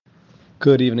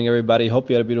Good evening, everybody.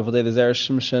 Hope you had a beautiful day. The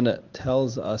Shemesh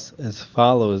tells us as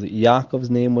follows.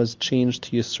 Yaakov's name was changed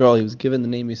to Yisroel. He was given the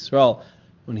name Yisroel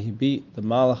when he beat the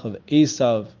Malach of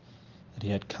Esav, that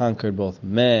he had conquered both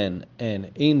man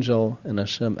and angel, and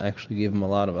Hashem actually gave him a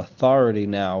lot of authority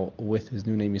now with his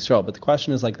new name Yisroel. But the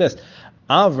question is like this.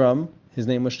 Avram, his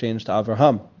name was changed to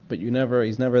Avraham, but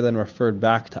he's never then referred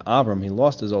back to Avram. He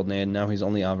lost his old name, and now he's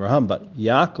only Avraham. But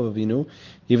Yaakov,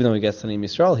 even though he gets the name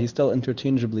Yisrael, he's still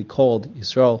interchangeably called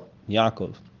Yisrael,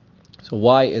 Yaakov. So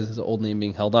why is his old name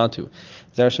being held onto?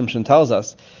 Shemesh tells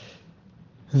us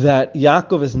that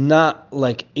Yaakov is not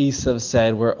like Esav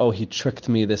said, where, he tricked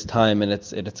me this time, and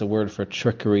it's a word for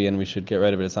trickery, and we should get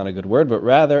rid of it. It's not a good word, but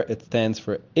rather it stands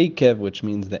for Akev, which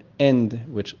means the end,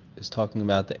 which is talking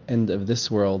about the end of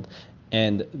this world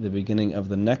and the beginning of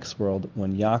the next world.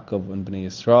 When Yaakov, when Bnei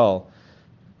Yisrael,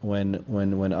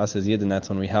 when us as yidden, that's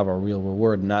when we have our real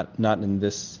reward, not in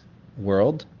this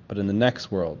world, but in the next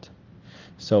world.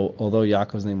 So although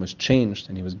Yaakov's name was changed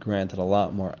and he was granted a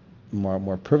lot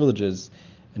more privileges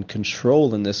and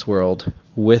control in this world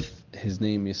with his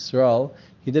name Yisrael,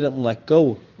 he didn't let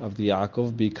go of the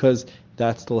Yaakov because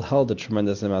that still held a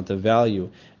tremendous amount of value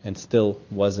and still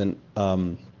wasn't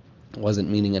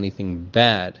meaning anything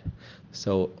bad.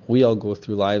 So we all go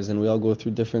through lives and we all go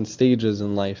through different stages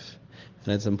in life.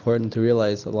 And it's important to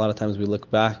realize a lot of times we look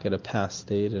back at a past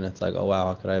state and it's like, oh wow,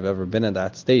 how could I have ever been at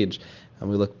that stage? And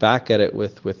we look back at it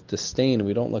with disdain.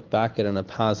 We don't look back at it in a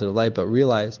positive light, but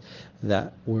realize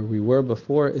that where we were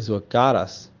before is what got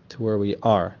us to where we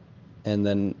are. And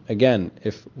then again,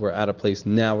 if we're at a place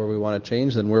now where we want to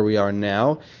change, then where we are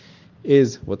now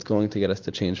is what's going to get us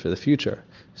to change for the future.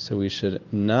 So we should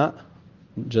not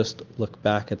just look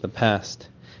back at the past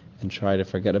and try to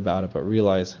forget about it, but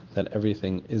realize that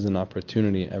everything is an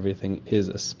opportunity, everything is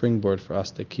a springboard for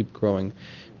us to keep growing.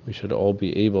 We should all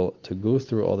be able to go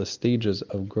through all the stages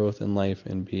of growth in life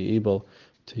and be able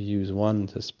to use one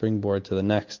to springboard to the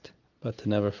next, but to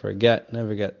never forget,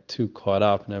 never get too caught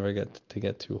up, never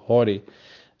get too haughty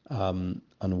on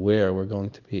where we're going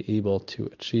to be able to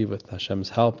achieve with Hashem's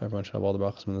help. Everyone should have all the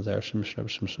brachas from the Shemesh,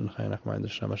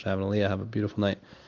 Have a beautiful night.